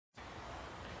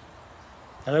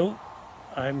Hello,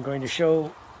 I'm going to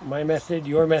show my method,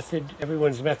 your method,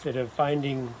 everyone's method of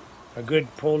finding a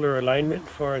good polar alignment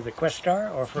for the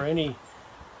Questar or for any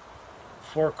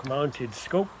fork-mounted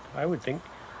scope, I would think.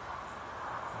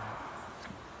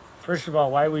 First of all,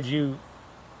 why would you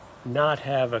not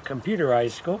have a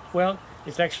computerized scope? Well,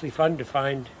 it's actually fun to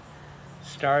find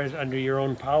stars under your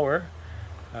own power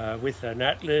with an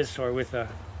atlas or with a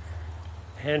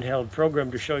handheld program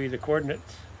to show you the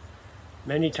coordinates.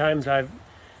 Many times I've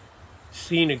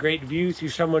seen a great view through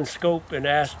someone's scope and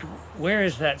asked, where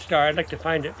is that star? I'd like to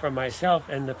find it for myself.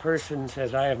 And the person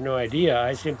says, I have no idea.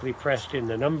 I simply pressed in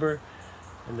the number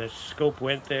and the scope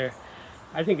went there.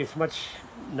 I think it's much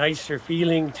nicer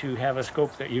feeling to have a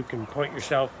scope that you can point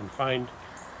yourself and find.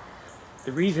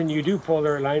 The reason you do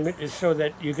polar alignment is so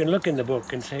that you can look in the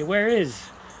book and say, where is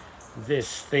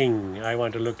this thing I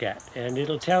want to look at? And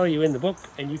it'll tell you in the book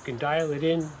and you can dial it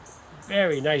in.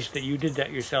 Very nice that you did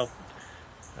that yourself.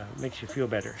 Makes you feel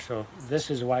better. So this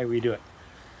is why we do it.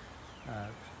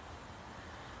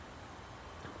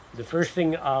 The first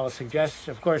thing I'll suggest,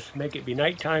 of course, make it be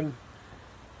nighttime.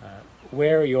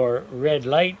 Wear your red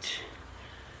light.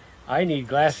 I need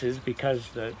glasses because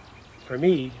for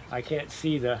me, I can't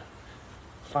see the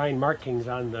fine markings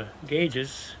on the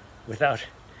gauges without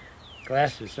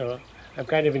glasses. So I'm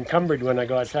kind of encumbered when I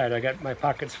go outside. I got my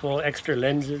pockets full, extra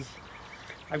lenses.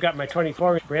 I've got my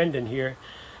 24-inch Brendan here,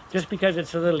 just because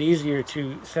it's a little easier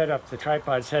to set up the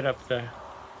tripod, set up the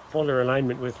polar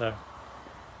alignment with a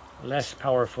less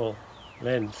powerful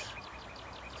lens.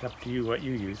 It's up to you what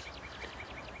you use.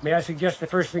 May I suggest the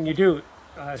first thing you do,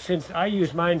 since I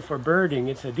use mine for birding,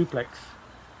 it's a duplex.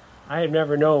 I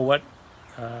never know what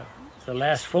the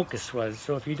last focus was.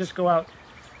 So if you just go out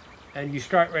and you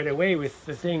start right away with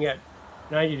the thing at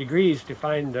 90 degrees to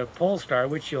find the pole star,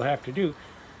 which you'll have to do,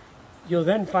 you'll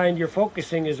then find your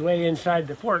focusing is way inside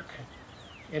the fork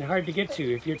and hard to get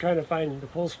to. If you're trying to find the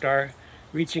pole star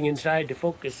reaching inside to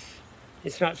focus,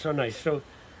 it's not so nice. So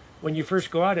when you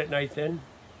first go out at night then,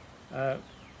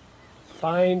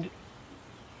 find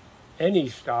any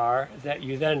star that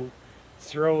you then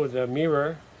throw the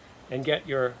mirror and get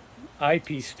your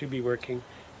eyepiece to be working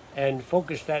and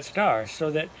focus that star so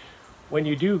that when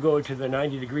you do go to the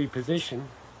 90-degree position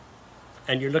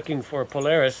and you're looking for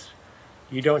Polaris,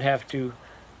 you don't have to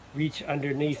reach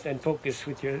underneath and focus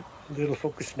with your little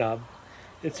focus knob.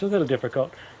 It's a little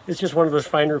difficult. It's just one of those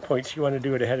finer points. You want to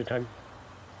do it ahead of time.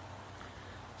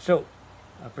 So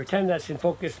pretend that's in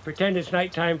focus. Pretend it's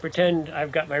nighttime. Pretend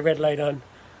I've got my red light on.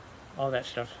 All that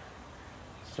stuff.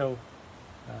 So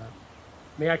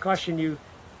may I caution you,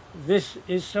 this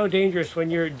is so dangerous when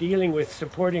you're dealing with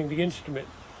supporting the instrument.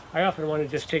 I often want to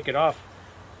just take it off.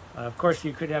 Of course,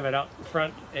 you could have it out in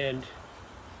front and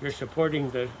you're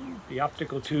supporting the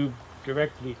optical tube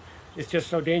directly. It's just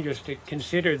so dangerous to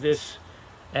consider this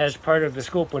as part of the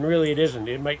scope when really it isn't.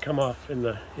 It might come off in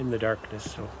the darkness,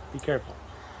 so be careful.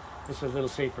 This is a little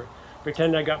safer.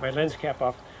 Pretend I got my lens cap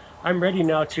off. I'm ready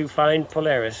now to find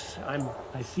Polaris.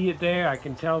 I see it there, I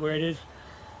can tell where it is.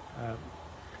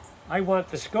 I want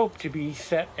the scope to be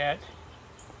set at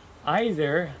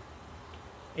either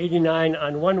 89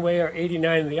 on one way or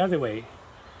 89 the other way.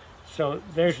 So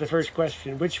there's the first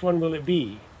question. Which one will it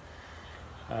be?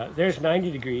 There's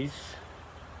 90 degrees.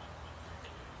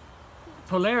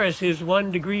 Polaris is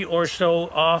 1 degree or so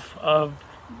off of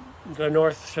the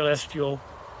north celestial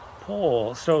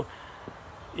pole. So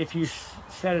if you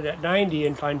set it at 90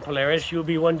 and find Polaris, you'll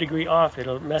be 1 degree off.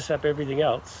 It'll mess up everything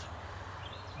else.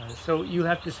 So you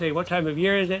have to say, what time of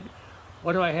year is it?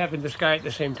 What do I have in the sky at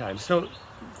the same time? So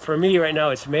for me right now,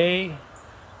 it's May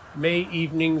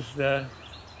evenings. The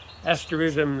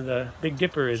asterism, the Big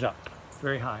Dipper, is up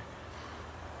very high.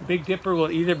 The Big Dipper will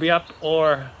either be up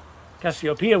or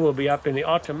Cassiopeia will be up in the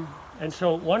autumn. And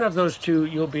so one of those two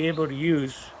you'll be able to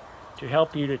use to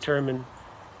help you determine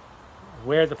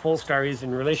where the pole star is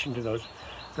in relation to those.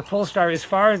 The pole star is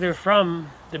farther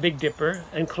from the Big Dipper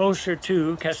and closer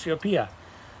to Cassiopeia.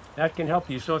 That can help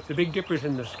you. So if the Big Dipper's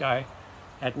in the sky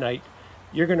at night,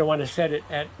 you're going to want to set it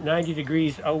at 90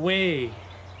 degrees away.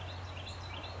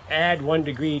 Add 1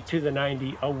 degree to the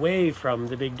 90 away from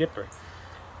the Big Dipper.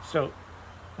 So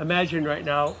imagine right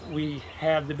now we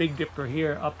have the Big Dipper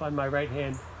here up on my right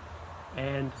hand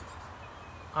and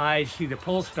I see the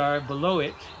pole star below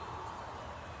it.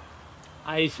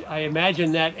 I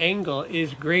imagine that angle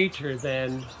is greater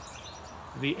than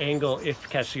the angle if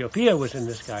Cassiopeia was in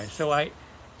the sky. So I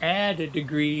add a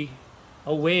degree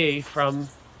away from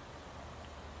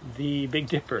the Big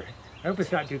Dipper. I hope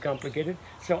it's not too complicated.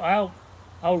 So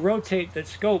I'll rotate the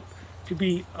scope to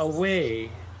be away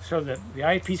so that the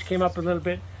eyepiece came up a little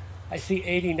bit. I see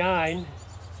 89.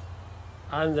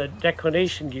 on the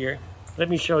declination gear, let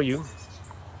me show you.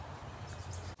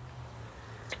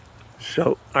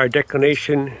 So our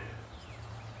declination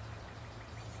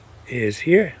is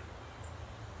here,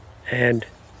 and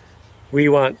we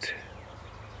want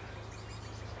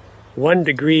 1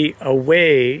 degree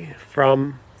away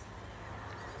from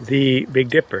the Big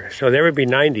Dipper. So there would be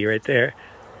 90 right there.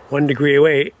 1 degree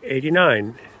away,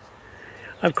 89.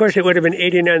 Of course, it would have been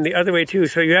 89 the other way too,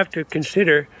 so you have to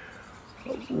consider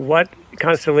what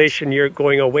constellation you're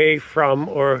going away from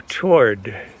or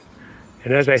toward.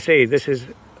 And as I say, this is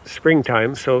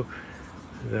springtime, so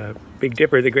the Big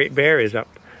Dipper, the Great Bear, is up.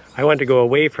 I want to go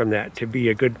away from that to be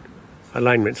a good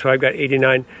alignment. So I've got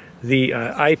 89. The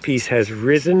eyepiece has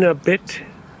risen a bit.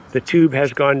 The tube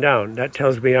has gone down. That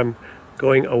tells me I'm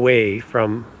going away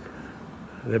from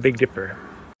the Big Dipper.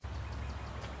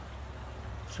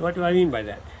 So what do I mean by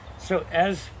that? So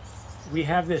as we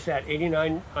have this at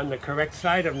 89 on the correct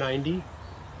side of 90,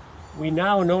 we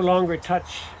now no longer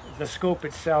touch the scope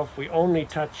itself. We only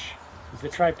touch the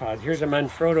tripod. Here's a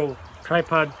Manfrotto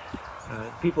tripod.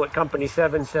 People at Company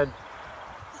 7 said,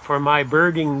 for my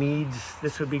birding needs,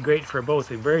 this would be great for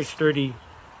both. A very sturdy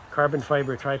carbon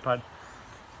fiber tripod.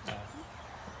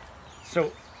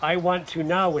 So I want to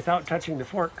now, without touching the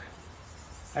fork,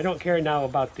 I don't care now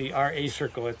about the RA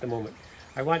circle at the moment.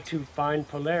 I want to find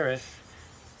Polaris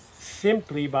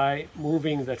simply by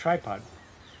moving the tripod.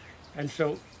 And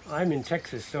so I'm in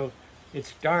Texas, so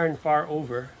it's darn far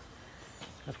over.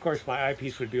 Of course my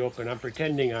eyepiece would be open. I'm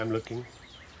pretending I'm looking.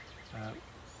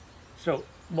 So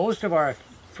most of our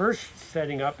first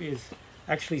setting up is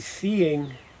actually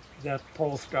seeing the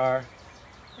pole star,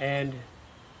 and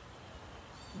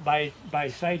by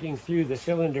sighting through the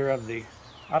cylinder of the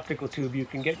optical tube you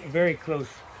can get very close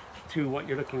to what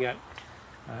you're looking at.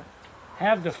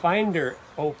 Have the finder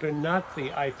open, not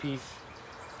the eyepiece,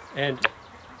 and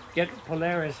get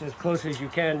Polaris as close as you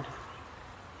can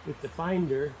with the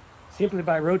finder simply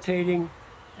by rotating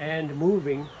and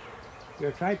moving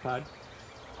your tripod.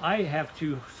 I have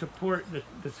to support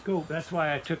the scope. That's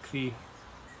why I took the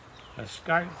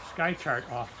sky chart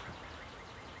off,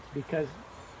 because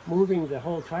moving the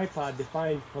whole tripod to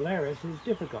find Polaris is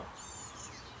difficult.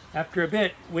 After a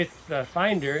bit with the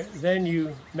finder, then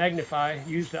you magnify,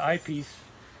 use the eyepiece,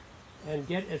 and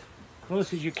get as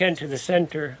close as you can to the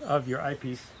center of your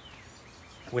eyepiece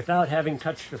without having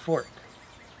touched the fork.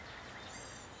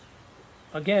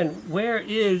 Again, where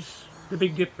is the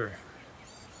Big Dipper?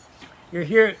 You're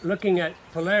here looking at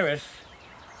Polaris,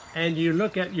 and you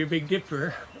look at your Big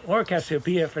Dipper, or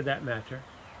Cassiopeia for that matter.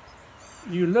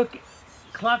 You look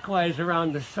clockwise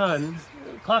around the sun,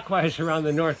 clockwise around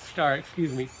the North Star,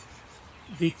 excuse me,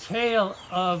 the tail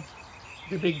of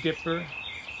the Big Dipper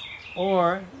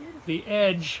or the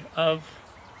edge of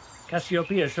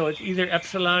Cassiopeia. So it's either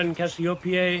Epsilon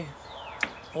Cassiopeiae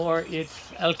or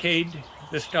it's Alcade,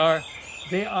 the star.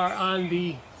 They are on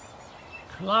the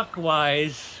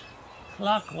clockwise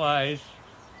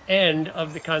end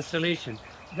of the constellation.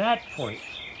 That point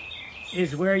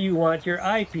is where you want your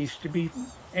eyepiece to be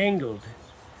angled.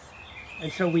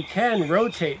 And so we can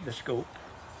rotate the scope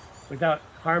without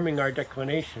harming our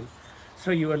declination.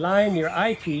 So you align your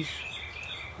eyepiece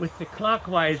with the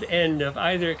clockwise end of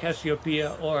either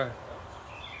Cassiopeia or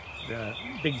the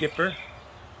Big Dipper.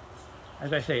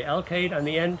 As I say, Alcade on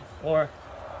the end or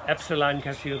Epsilon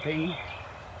Cassiopeiae.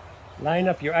 Line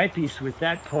up your eyepiece with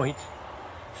that point.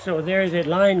 So there's a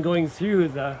line going through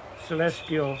the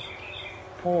celestial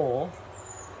pole,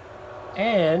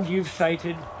 and you've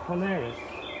sighted Polaris.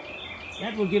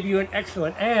 That will give you an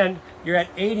excellent, and you're at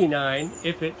 89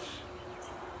 if it's,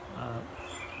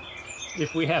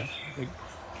 if we have the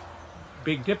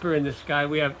Big Dipper in the sky,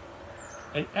 we have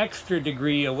an extra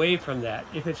degree away from that.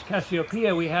 If it's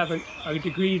Cassiopeia, we have a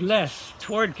degree less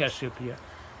toward Cassiopeia.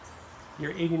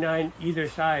 Your 89 either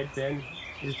side then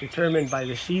is determined by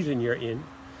the season you're in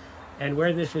and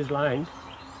where this is lined.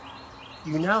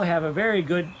 You now have a very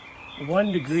good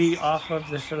 1 degree off of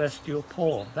the celestial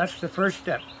pole. That's the first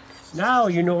step. Now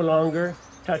you no longer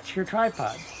touch your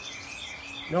tripod.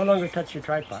 No longer touch your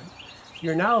tripod.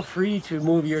 You're now free to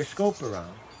move your scope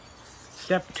around.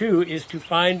 Step 2 is to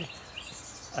find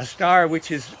a star which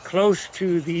is close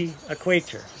to the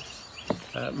equator.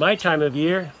 My time of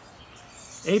year,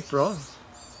 April,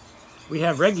 we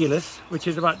have Regulus, which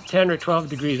is about 10 or 12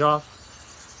 degrees off.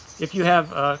 If you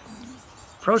have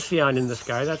Procyon in the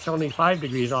sky, that's only 5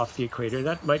 degrees off the equator.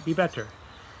 That might be better.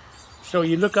 So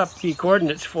you look up the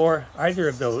coordinates for either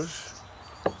of those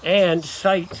and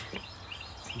sight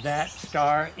that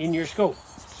star in your scope.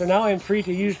 So now I'm free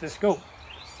to use the scope,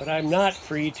 but I'm not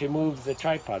free to move the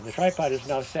tripod. The tripod is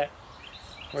now set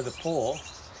for the pole.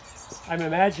 I'm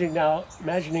imagining now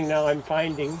I'm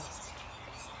finding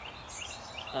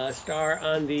a star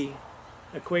on the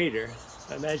equator.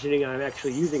 Imagining I'm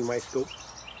actually using my scope.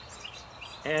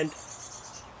 And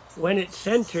when it's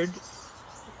centered,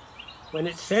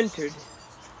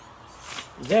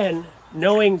 then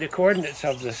knowing the coordinates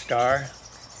of the star,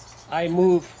 I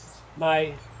move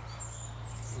my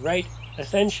right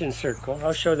ascension circle.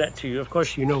 I'll show that to you. Of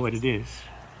course you know what it is.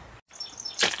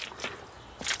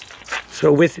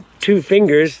 So with 2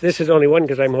 fingers, this is only one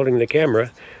because I'm holding the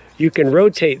camera, you can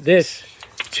rotate this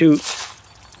to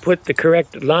put the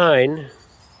correct line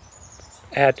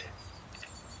at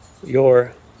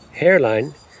your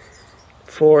hairline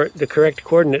for the correct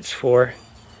coordinates for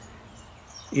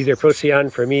either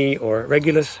Procyon for me or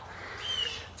Regulus.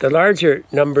 The larger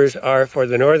numbers are for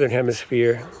the northern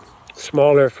hemisphere,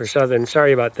 smaller for southern.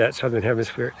 Sorry about that, southern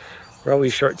hemisphere. We're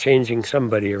always shortchanging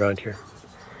somebody around here.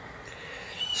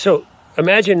 So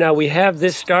imagine now we have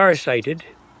this star sighted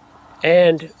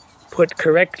and put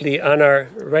correctly on our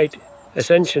right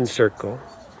ascension circle.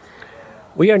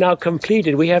 We are now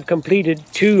completed. We have completed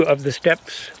 2 of the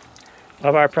steps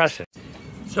of our process.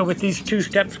 So with these 2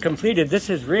 steps completed, this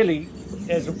is really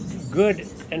as good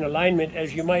an alignment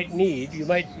as you might need. You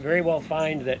might very well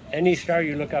find that any star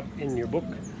you look up in your book,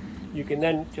 you can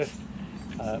then just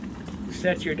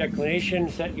set your declination,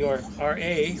 set your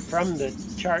RA from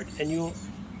the chart, and you'll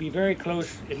be very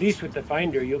close, at least with the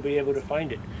finder, you'll be able to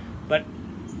find it. But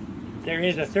there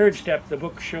is a 3rd step. The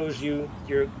book shows you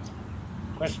your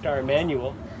Questar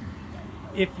manual.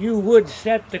 If you would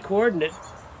set the coordinate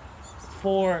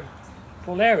for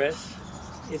Polaris,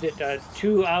 is it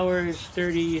 2 hours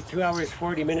 30, 2 hours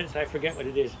 40 minutes? I forget what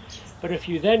it is. But if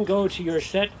you then go to your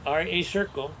set RA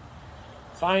circle,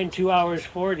 find 2 hours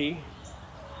 40,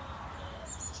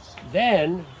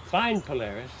 then find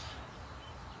Polaris,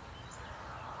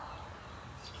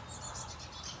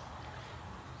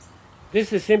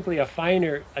 this is simply a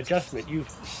finer adjustment. You've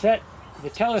set the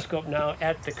telescope now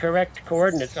at the correct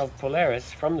coordinates of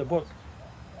Polaris from the book,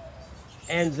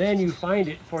 and then you find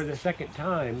it for the 2nd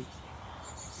time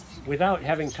without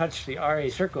having touched the RA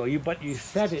circle. But you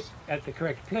set it at the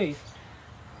correct place,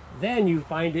 then you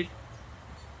find it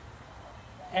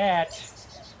at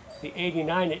the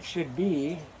 89 it should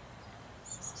be,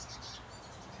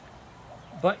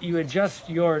 but you adjust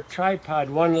your tripod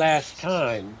one last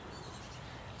time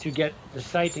to get the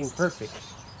sighting perfect.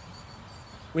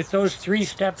 With those 3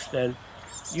 steps then,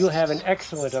 you'll have an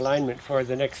excellent alignment for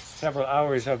the next several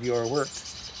hours of your work.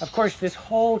 Of course, this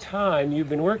whole time you've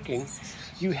been working,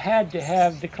 you had to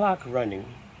have the clock running.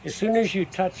 As soon as you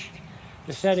touched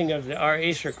the setting of the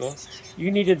RA circle,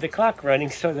 you needed the clock running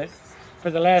so that for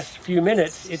the last few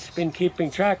minutes, it's been keeping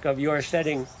track of your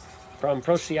setting from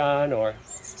Procyon or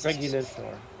Regulus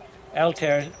or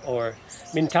Altair or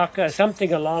Mintaka,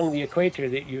 something along the equator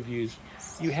that you've used.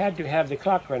 You had to have the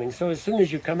clock running. So as soon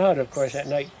as you come out, of course, at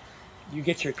night, you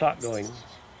get your clock going.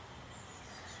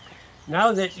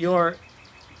 Now that your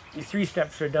 3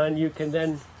 steps are done, you can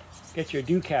then get your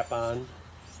dew cap on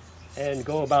and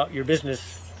go about your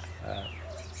business,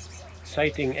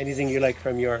 sighting anything you like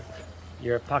from your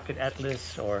pocket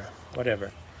atlas or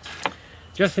whatever.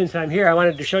 Just since I'm here, I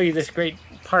wanted to show you this great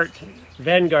part.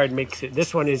 Vanguard makes it.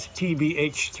 This one is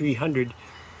TBH300.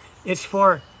 It's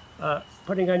for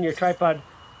putting on your tripod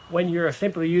when you're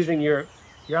simply using your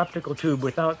optical tube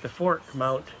without the fork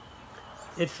mount.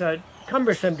 It's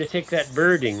cumbersome to take that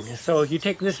birding. So you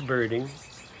take this birding,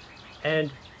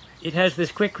 and it has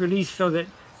this quick release so that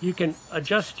you can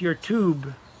adjust your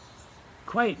tube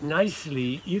quite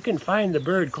nicely. You can find the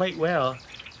bird quite well,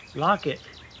 lock it,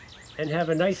 and have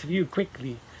a nice view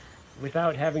quickly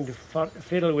without having to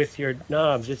fiddle with your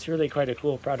knobs. It's really quite a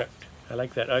cool product. I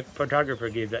like that. A photographer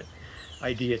gave that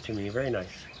idea to me. Very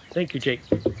nice. Thank you, Jake.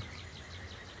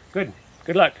 Good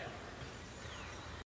luck.